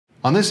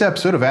On this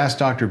episode of Ask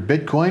Dr.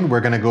 Bitcoin,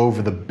 we're going to go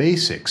over the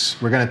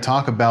basics. We're going to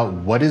talk about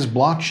what is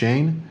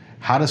blockchain,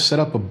 how to set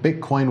up a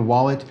Bitcoin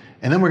wallet,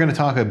 and then we're going to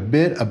talk a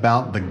bit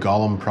about the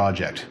Golem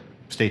project.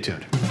 Stay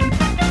tuned.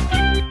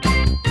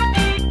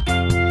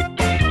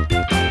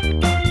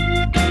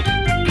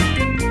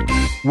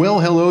 Well,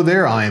 hello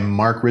there. I'm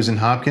Mark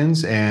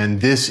Risen-Hopkins, and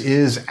this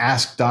is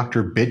Ask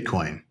Dr.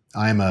 Bitcoin.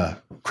 I'm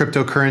a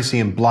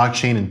cryptocurrency and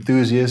blockchain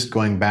enthusiast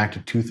going back to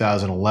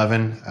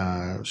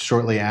 2011.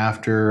 Shortly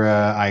after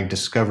I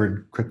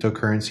discovered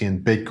cryptocurrency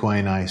and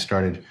Bitcoin, I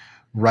started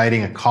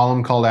writing a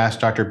column called Ask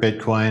Dr.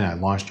 Bitcoin. I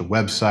launched a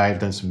website,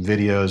 done some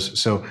videos.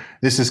 So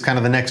this is kind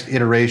of the next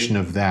iteration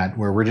of that,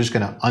 where we're just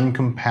going to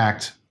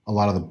uncompact a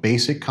lot of the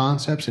basic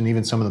concepts and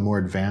even some of the more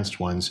advanced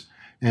ones,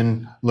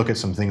 and look at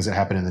some things that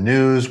happen in the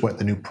news, what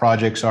the new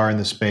projects are in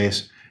the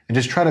space, and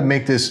just try to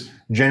make this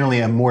generally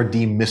a more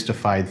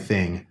demystified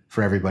thing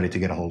for everybody to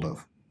get a hold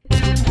of.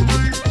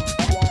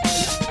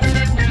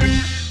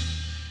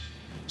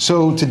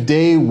 So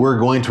today we're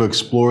going to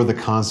explore the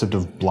concept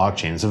of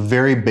blockchain. It's a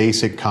very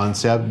basic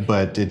concept,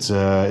 but it's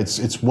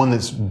one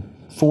that's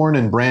foreign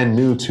and brand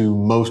new to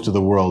most of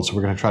the world. So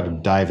we're going to try to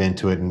dive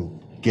into it and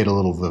get a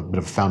little bit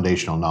of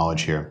foundational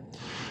knowledge here.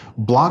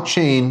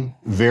 Blockchain,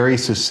 very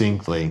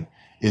succinctly,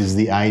 is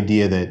the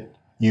idea that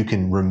you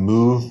can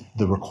remove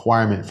the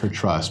requirement for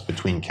trust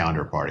between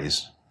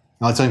counterparties.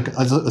 Now let's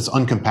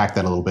uncompact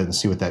that a little bit and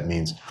see what that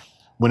means.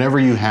 Whenever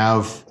you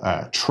have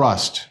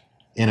trust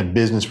in a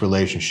business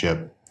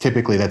relationship,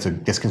 typically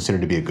that's considered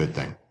to be a good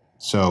thing.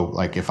 So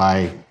like if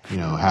I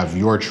have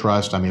your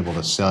trust, I'm able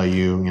to sell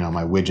you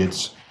my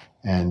widgets,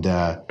 and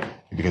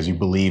because you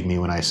believe me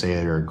when I say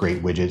they're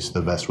great widgets,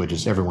 the best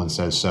widgets, everyone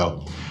says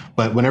so.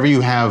 But whenever you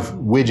have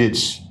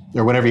widgets,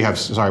 or whenever you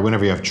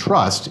have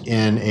trust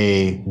in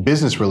a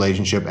business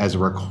relationship as a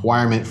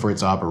requirement for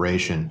its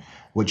operation,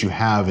 what you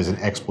have is an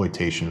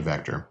exploitation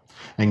vector.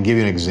 I can give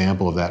you an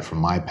example of that from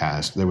my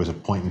past. There was a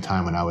point in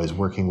time when I was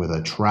working with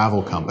a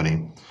travel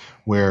company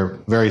where,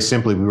 very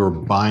simply, we were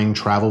buying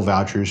travel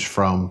vouchers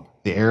from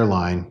the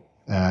airline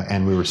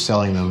and we were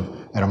selling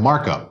them at a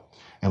markup.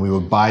 And we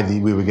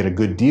would get a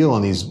good deal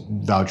on these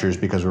vouchers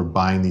because we're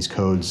buying these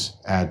codes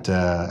at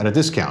a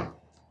discount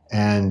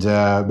and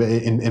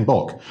in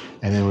bulk.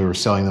 And then we were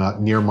selling them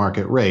at near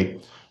market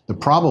rate. The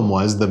problem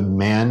was the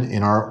man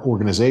in our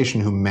organization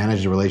who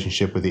managed the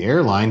relationship with the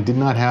airline did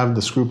not have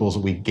the scruples that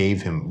we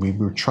gave him. We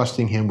were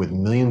trusting him with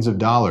millions of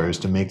dollars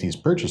to make these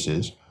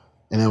purchases.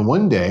 And then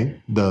one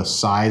day, the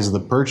size of the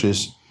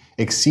purchase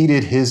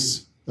exceeded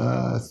his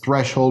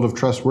threshold of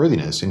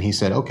trustworthiness. And he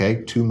said,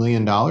 okay, $2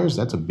 million,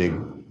 that's a big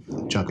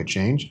chunk of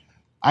change.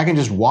 I can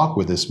just walk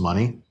with this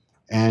money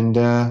and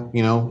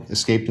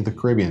escape to the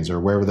Caribbeans or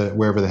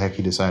wherever the heck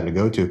he decided to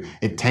go to.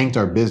 It tanked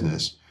our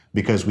business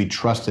because we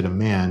trusted a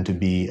man to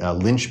be a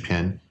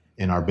linchpin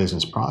in our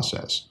business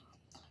process.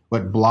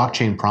 What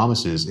blockchain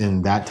promises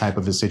in that type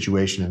of a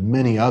situation and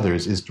many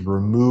others is to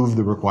remove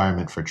the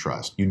requirement for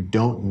trust. You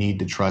don't need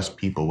to trust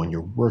people when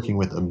you're working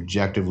with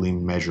objectively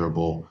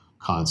measurable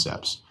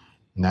concepts.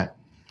 And that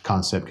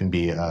concept can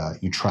be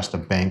you trust a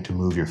bank to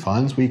move your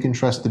funds. Well, you can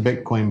trust the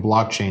Bitcoin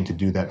blockchain to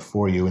do that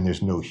for you, and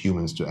there's no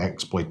humans to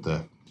exploit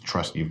the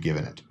trust you've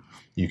given it.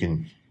 You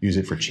can use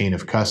it for chain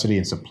of custody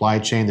and supply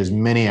chain. There's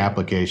many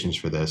applications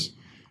for this.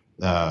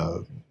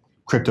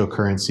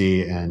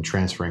 Cryptocurrency and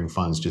transferring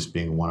funds just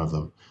being one of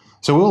them.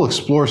 So we'll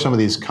explore some of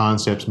these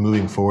concepts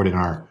moving forward in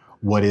our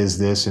what is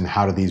this and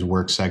how do these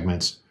work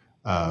segments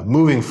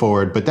moving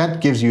forward. But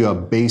that gives you a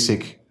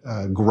basic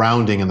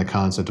grounding in the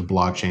concept of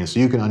blockchain so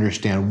you can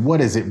understand what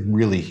is it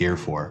really here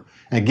for.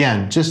 And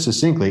again, just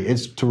succinctly,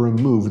 it's to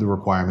remove the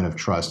requirement of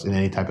trust in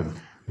any type of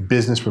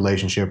business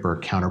relationship or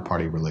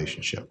counterparty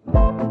relationship.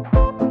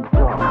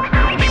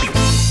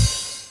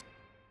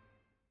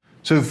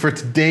 So for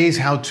today's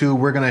how-to,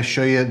 we're going to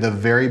show you the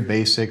very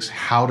basics,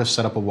 how to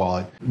set up a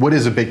wallet. What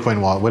is a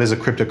Bitcoin wallet? What is a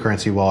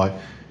cryptocurrency wallet?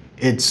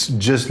 It's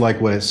just like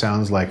what it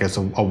sounds like.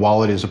 A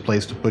wallet is a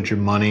place to put your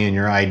money and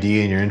your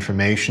ID and your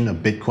information. A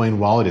Bitcoin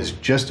wallet is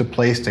just a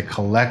place to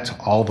collect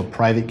all the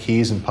private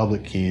keys and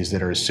public keys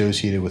that are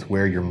associated with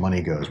where your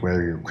money goes,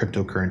 where your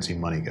cryptocurrency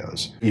money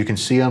goes. You can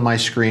see on my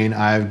screen,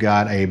 I've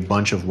got a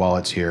bunch of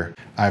wallets here.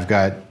 I've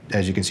got,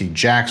 as you can see,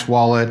 Jack's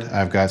wallet.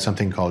 I've got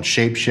something called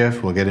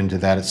Shapeshift. We'll get into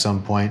that at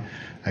some point.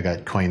 I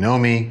got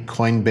Coinomi,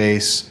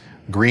 Coinbase,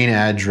 Green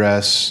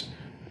Address,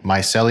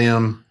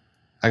 Mycelium.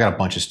 I got a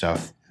bunch of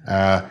stuff.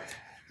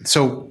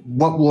 So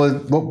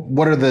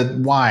what are the,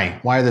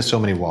 why are there so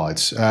many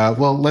wallets?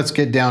 Well, let's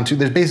get down to,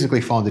 there's basically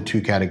fall into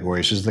two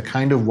categories. There's the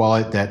kind of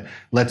wallet that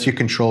lets you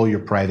control your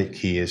private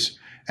keys,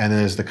 and then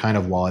there's the kind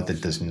of wallet that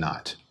does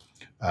not.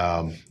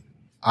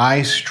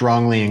 I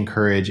strongly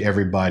encourage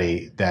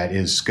everybody that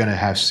is going to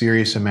have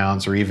serious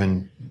amounts or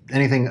even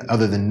anything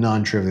other than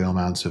non-trivial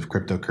amounts of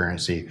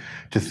cryptocurrency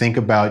to think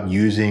about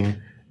using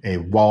a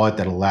wallet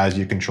that allows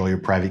you to control your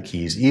private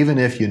keys. Even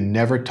if you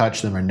never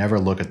touch them or never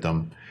look at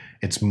them,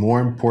 it's more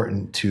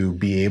important to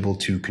be able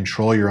to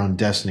control your own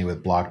destiny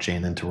with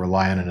blockchain than to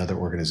rely on another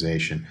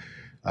organization.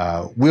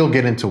 We'll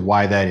get into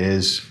why that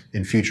is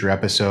in future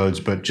episodes,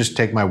 but just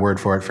take my word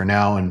for it for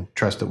now and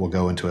trust that we'll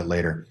go into it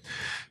later.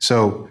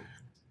 So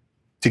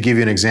to give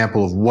you an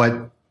example of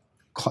what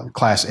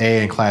Class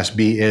A and Class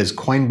B is,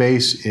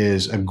 Coinbase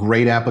is a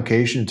great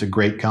application. It's a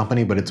great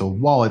company, but it's a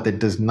wallet that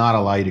does not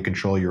allow you to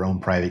control your own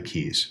private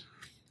keys.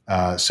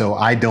 So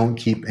I don't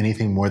keep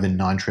anything more than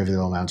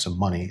non-trivial amounts of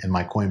money in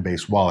my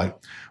Coinbase wallet,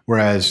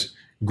 whereas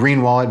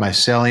Green Wallet,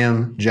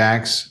 Mycelium,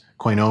 Jax,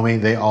 Coinomi,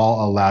 they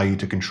all allow you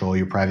to control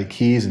your private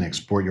keys and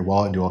export your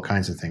wallet and do all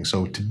kinds of things.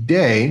 So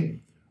today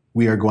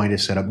we are going to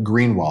set up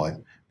Green Wallet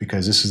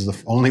because this is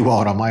the only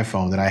wallet on my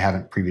phone that I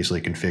haven't previously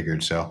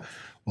configured. So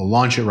we'll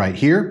launch it right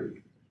here.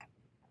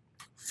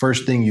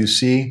 First thing you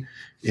see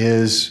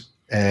is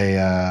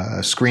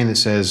a screen that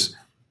says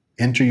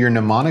enter your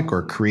mnemonic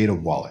or create a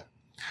wallet.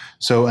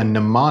 So a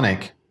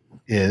mnemonic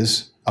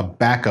is a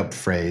backup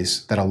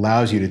phrase that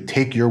allows you to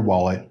take your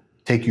wallet,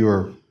 take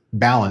your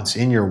balance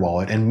in your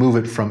wallet and move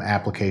it from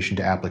application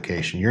to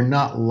application. You're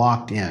not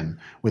locked in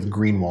with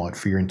Green Wallet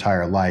for your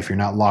entire life. You're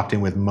not locked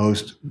in with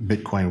most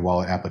Bitcoin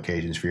wallet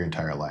applications for your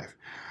entire life.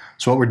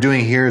 So what we're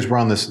doing here is we're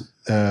on this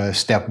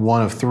step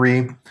 1 of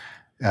 3.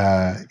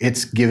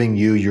 It's giving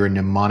you your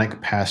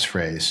mnemonic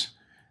passphrase.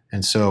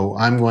 And so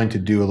I'm going to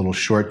do a little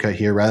shortcut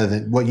here. Rather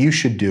than what you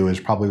should do is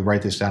probably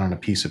write this down on a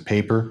piece of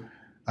paper.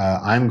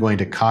 I'm going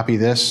to copy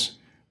this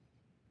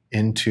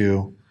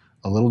into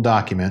a little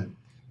document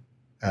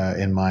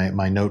in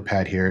my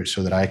notepad here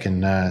so that I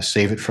can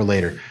save it for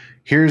later.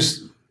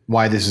 Here's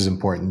why this is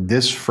important.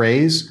 This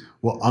phrase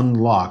will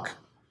unlock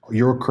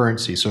your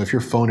currency. So if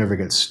your phone ever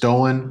gets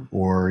stolen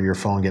or your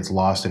phone gets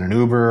lost in an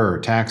Uber or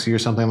taxi or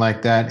something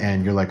like that,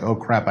 and you're like, oh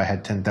crap, I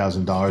had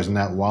 $10,000 in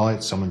that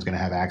wallet, someone's gonna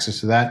have access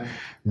to that.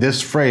 This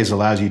phrase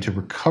allows you to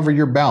recover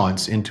your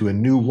balance into a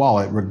new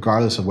wallet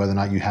regardless of whether or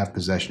not you have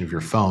possession of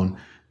your phone,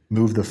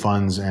 move the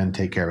funds and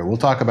take care of it. We'll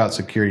talk about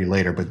security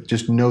later, but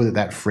just know that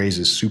that phrase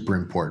is super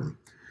important.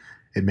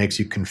 It makes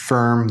you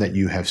confirm that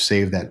you have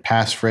saved that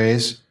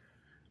passphrase.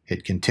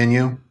 Hit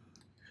continue.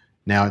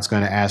 Now it's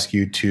going to ask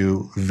you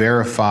to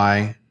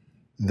verify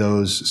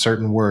those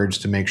certain words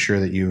to make sure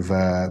that you've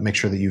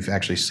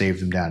actually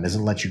saved them down. It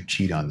doesn't let you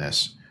cheat on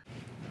this.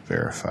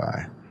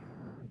 Verify.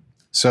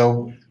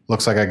 So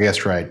looks like I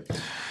guessed right.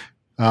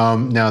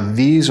 Now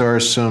these are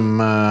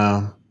some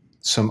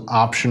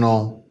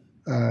optional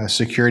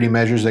security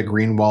measures that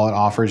Green Wallet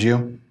offers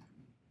you.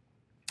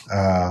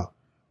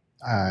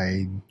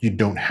 You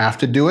don't have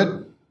to do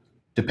it.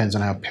 Depends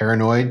on how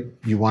paranoid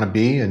you want to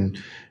be and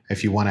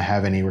if you want to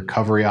have any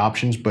recovery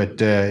options.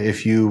 But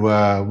if you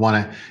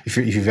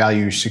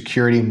value your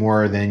security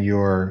more than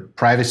your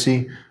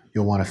privacy,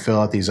 you'll want to fill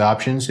out these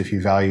options. If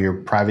you value your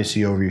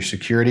privacy over your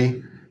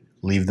security,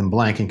 leave them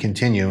blank and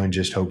continue and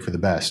just hope for the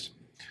best.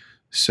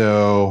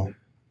 So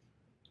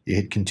you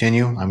hit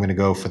continue. I'm going to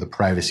go for the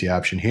privacy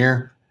option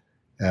here.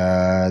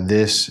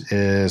 This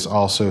is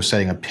also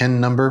setting a PIN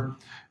number.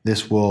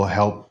 This will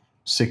help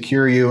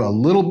secure you a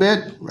little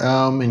bit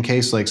in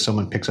case like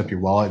someone picks up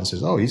your wallet and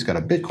says, oh, he's got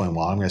a Bitcoin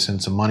wallet. I'm going to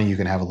send some money. You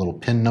can have a little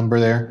PIN number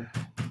there.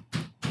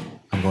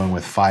 I'm going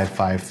with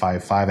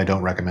 5555. I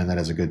don't recommend that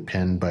as a good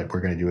PIN, but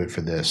we're going to do it for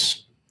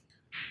this.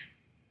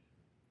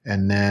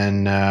 And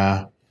then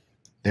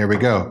there we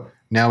go.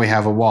 Now we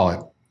have a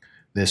wallet.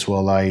 This will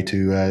allow you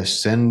to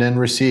send and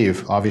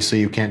receive. Obviously,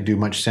 you can't do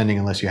much sending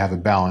unless you have a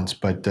balance,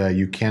 but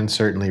you can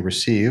certainly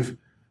receive.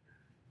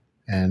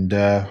 And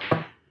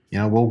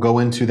we'll go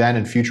into that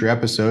in future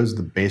episodes,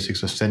 the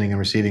basics of sending and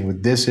receiving.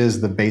 But this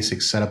is the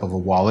basic setup of a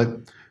wallet.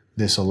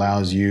 This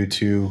allows you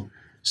to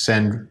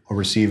send or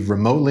receive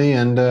remotely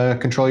and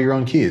control your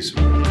own keys.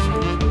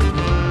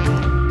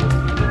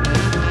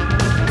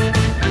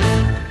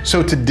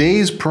 So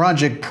today's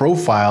project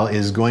profile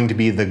is going to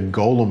be the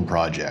Golem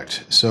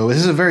project. So this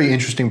is a very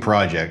interesting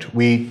project.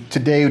 We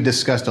today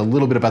discussed a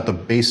little bit about the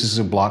basis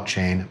of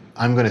blockchain.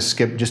 I'm going to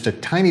skip just a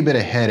tiny bit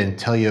ahead and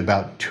tell you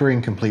about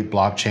Turing-complete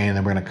blockchain, and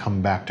then we're going to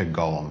come back to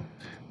Golem.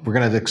 We're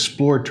going to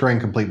explore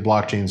Turing-complete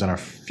blockchains on our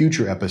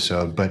future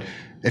episode, but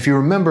if you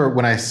remember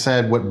when I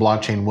said what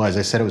blockchain was,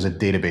 I said it was a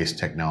database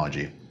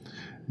technology.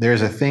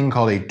 There's a thing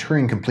called a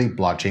Turing-complete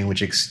blockchain,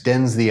 which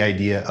extends the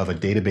idea of a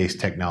database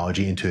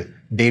technology into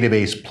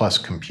database plus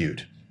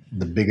compute.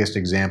 The biggest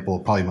example,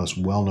 probably most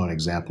well-known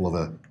example of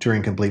a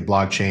Turing-complete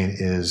blockchain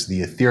is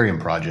the Ethereum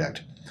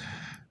project.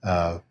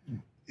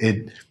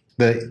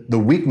 The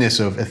weakness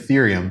of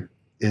Ethereum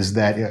is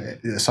that,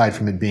 aside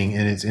from it being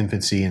in its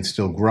infancy and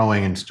still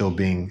growing and still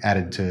being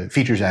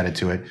features added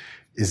to it,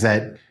 is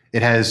that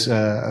it has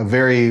a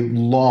very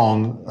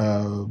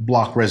long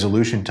block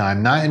resolution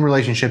time, not in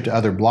relationship to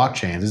other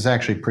blockchains. It's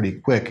actually pretty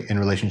quick in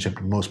relationship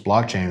to most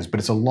blockchains, but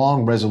it's a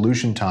long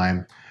resolution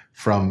time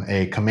from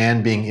a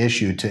command being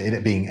issued to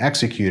it being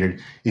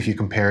executed if you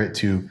compare it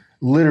to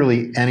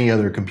literally any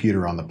other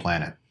computer on the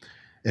planet.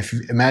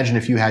 Imagine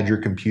if you had your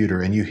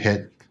computer and you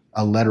hit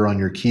a letter on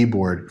your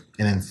keyboard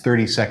and then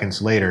 30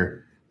 seconds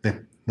later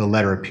the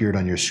letter appeared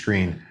on your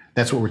screen.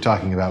 That's what we're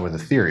talking about with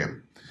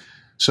Ethereum.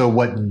 So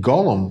what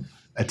Golem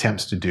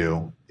attempts to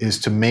do is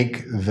to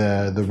make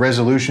the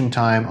resolution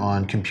time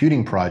on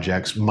computing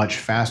projects much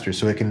faster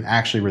so it can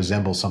actually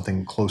resemble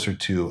something closer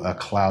to a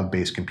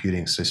cloud-based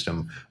computing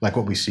system like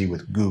what we see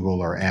with Google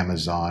or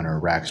Amazon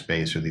or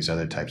Rackspace or these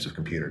other types of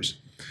computers.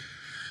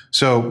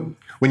 So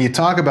when you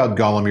talk about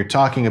Golem, you're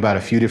talking about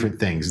a few different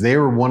things. They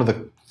were one of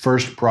the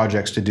first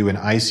projects to do an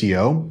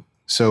ICO.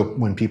 So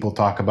when people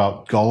talk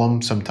about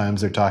Golem,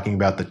 sometimes they're talking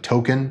about the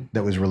token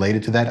that was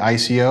related to that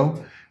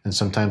ICO, and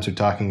sometimes they're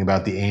talking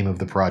about the aim of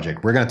the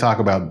project. We're going to talk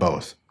about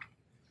both.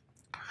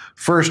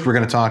 First, we're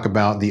going to talk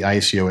about the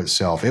ICO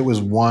itself. It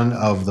was one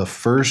of the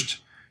first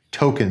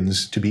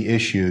tokens to be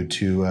issued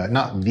to,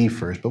 not the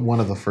first, but one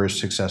of the first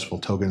successful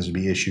tokens to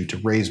be issued to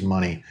raise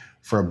money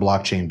for a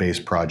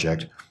blockchain-based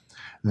project.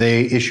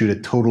 They issued a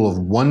total of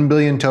 1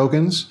 billion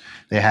tokens.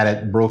 They had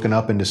it broken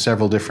up into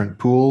several different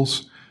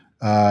pools,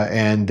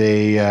 and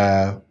they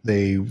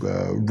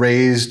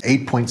raised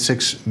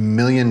 $8.6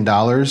 million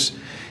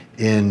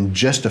in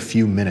just a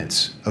few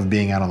minutes of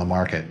being out on the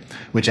market,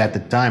 which at the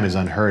time is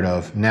unheard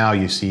of. Now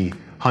you see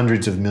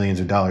hundreds of millions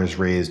of dollars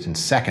raised in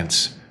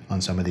seconds on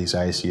some of these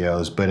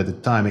ICOs, but at the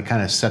time it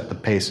kind of set the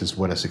pace as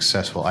what a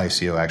successful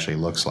ICO actually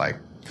looks like.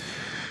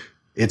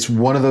 It's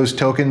one of those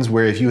tokens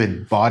where if you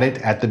had bought it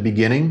at the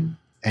beginning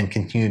and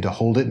continued to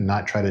hold it and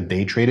not try to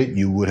day trade it,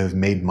 you would have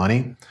made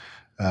money.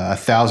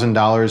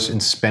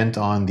 $1,000 spent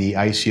on the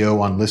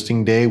ICO on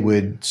listing day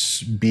would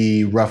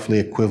be roughly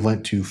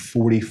equivalent to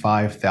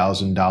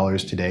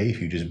 $45,000 today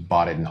if you just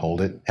bought it and held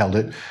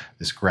it.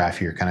 This graph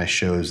here kind of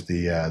shows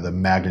the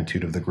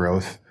magnitude of the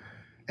growth.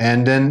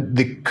 And then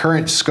the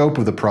current scope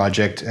of the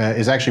project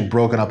is actually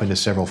broken up into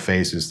several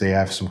phases. They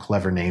have some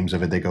clever names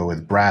of it. They go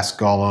with brass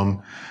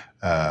golem,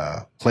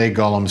 clay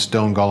golem,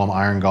 stone golem,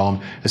 iron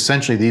golem.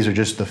 Essentially, these are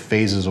just the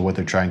phases of what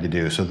they're trying to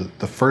do. So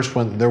the first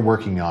one that they're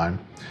working on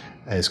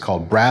is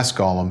called brass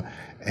golem,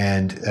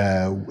 and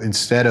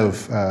instead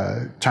of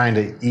trying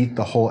to eat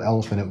the whole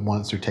elephant at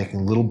once, they're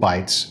taking little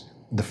bites.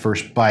 The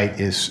first bite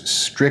is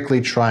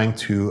strictly trying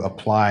to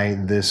apply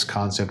this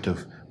concept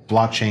of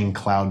blockchain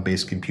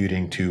cloud-based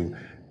computing to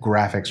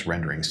graphics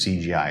rendering,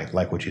 CGI,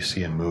 like what you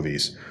see in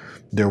movies.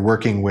 They're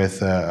working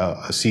with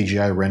a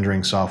CGI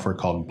rendering software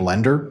called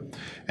Blender,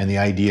 and the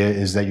idea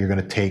is that you're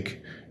going to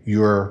take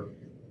your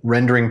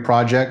rendering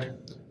project,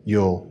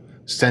 you'll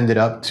send it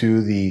up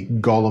to the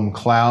Golem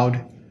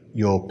cloud.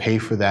 You'll pay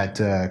for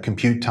that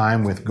compute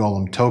time with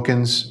Golem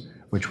tokens,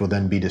 which will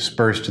then be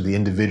dispersed to the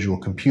individual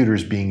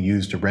computers being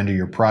used to render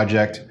your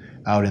project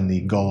out in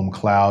the Golem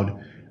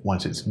cloud.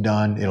 Once it's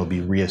done, it'll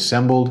be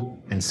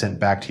reassembled and sent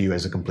back to you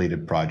as a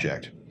completed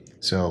project.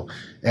 So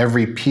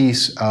every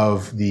piece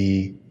of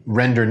the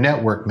render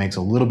network makes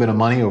a little bit of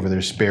money over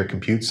their spare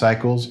compute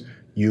cycles.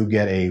 You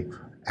get a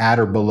at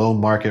or below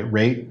market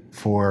rate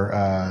for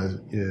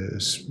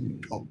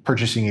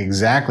purchasing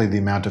exactly the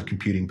amount of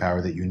computing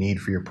power that you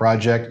need for your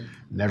project,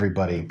 and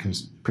everybody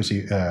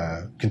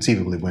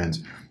conceivably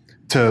wins.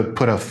 To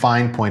put a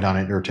fine point on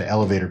it, or to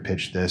elevator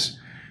pitch this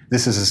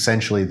is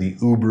essentially the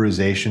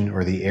Uberization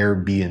or the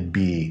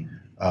Airbnb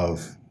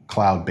of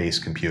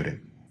cloud-based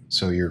computing.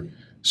 So you're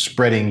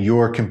spreading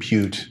your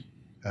compute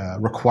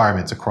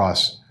requirements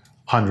across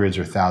hundreds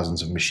or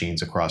thousands of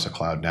machines across a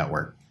cloud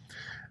network.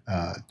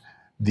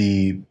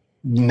 The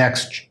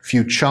next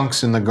few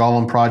chunks in the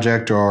Golem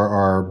project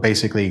are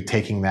basically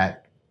taking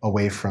that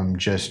away from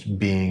just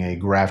being a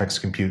graphics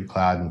compute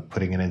cloud and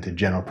putting it into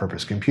general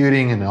purpose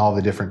computing and all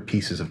the different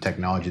pieces of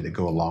technology that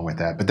go along with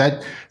that. But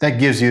that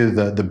gives you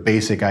the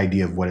basic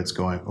idea of what it's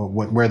going,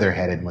 where they're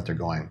headed and what they're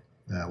going,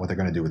 what they're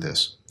going to do with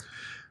this.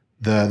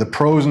 The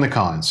pros and the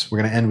cons. We're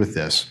going to end with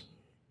this.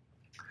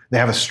 They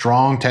have a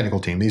strong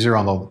technical team. These are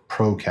on the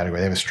pro category.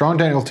 They have a strong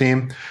technical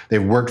team.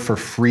 They've worked for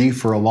free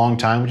for a long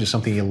time, which is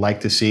something you like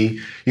to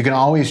see. You can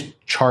always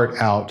chart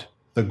out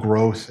the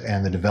growth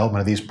and the development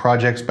of these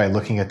projects by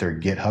looking at their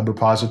GitHub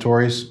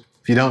repositories.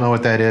 If you don't know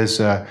what that is,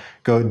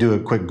 go do a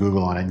quick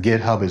Google on it.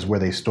 GitHub is where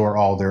they store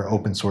all their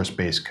open source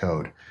based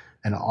code.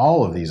 And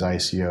all of these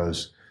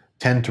ICOs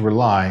tend to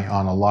rely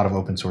on a lot of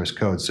open source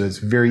code. So it's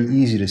very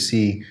easy to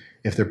see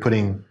if they're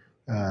putting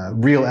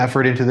real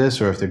effort into this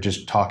or if they're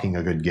just talking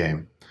a good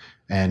game.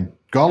 And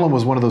Golem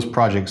was one of those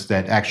projects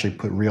that actually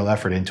put real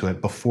effort into it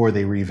before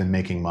they were even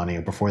making money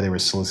or before they were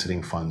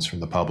soliciting funds from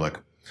the public.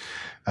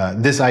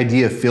 This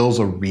idea fills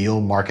a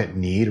real market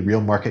need, a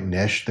real market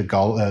niche. The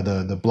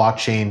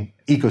blockchain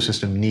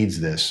ecosystem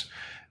needs this.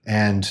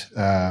 And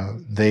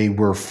they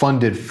were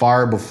funded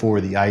far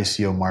before the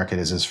ICO market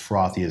is as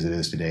frothy as it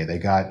is today.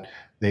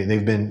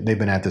 They've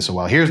been at this a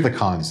while. Here's the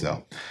cons,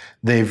 though.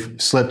 They've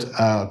slipped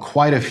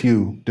quite a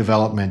few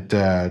development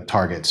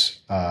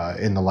targets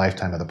in the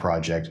lifetime of the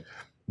project.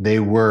 They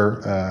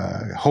were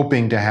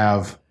hoping to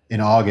have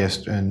in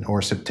August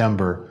or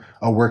September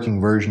a working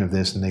version of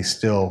this, and they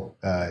still,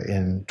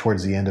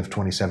 towards the end of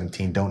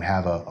 2017, don't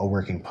have a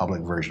working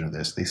public version of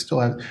this. They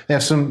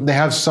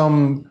have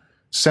some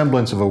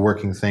semblance of a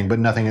working thing, but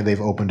nothing that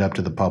they've opened up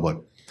to the public.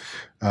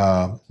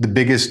 The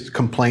biggest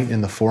complaint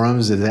in the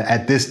forums is that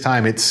at this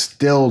time it's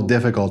still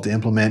difficult to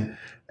implement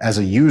as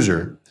a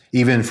user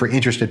even for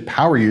interested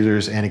power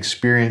users and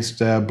experienced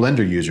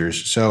Blender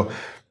users. So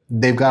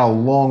they've got a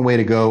long way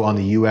to go on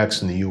the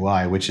UX and the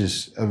UI, which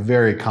is a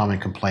very common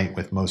complaint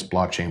with most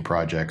blockchain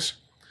projects.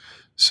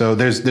 So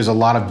there's a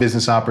lot of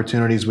business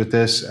opportunities with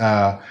this.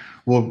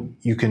 Well,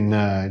 you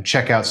can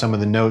check out some of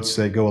the notes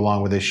that go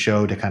along with this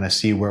show to kind of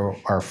see where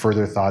our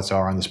further thoughts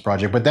are on this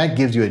project. But that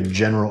gives you a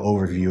general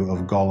overview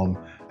of Golem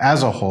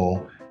as a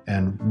whole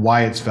and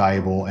why it's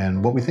valuable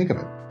and what we think of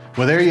it.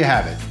 Well, there you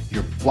have it,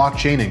 your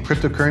blockchain and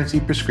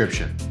cryptocurrency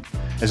prescription.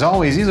 As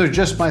always, these are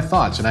just my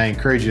thoughts, and I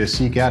encourage you to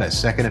seek out a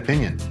second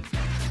opinion.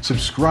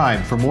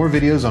 Subscribe for more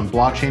videos on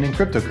blockchain and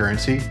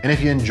cryptocurrency, and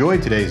if you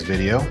enjoyed today's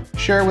video,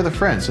 share it with a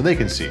friend so they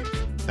can see.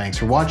 Thanks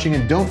for watching,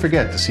 and don't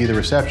forget to see the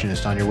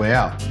receptionist on your way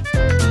out.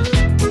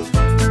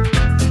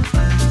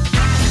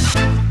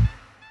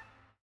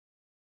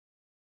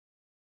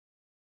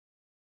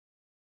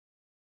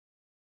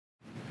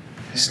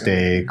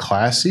 Stay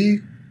classy,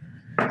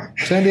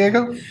 San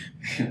Diego.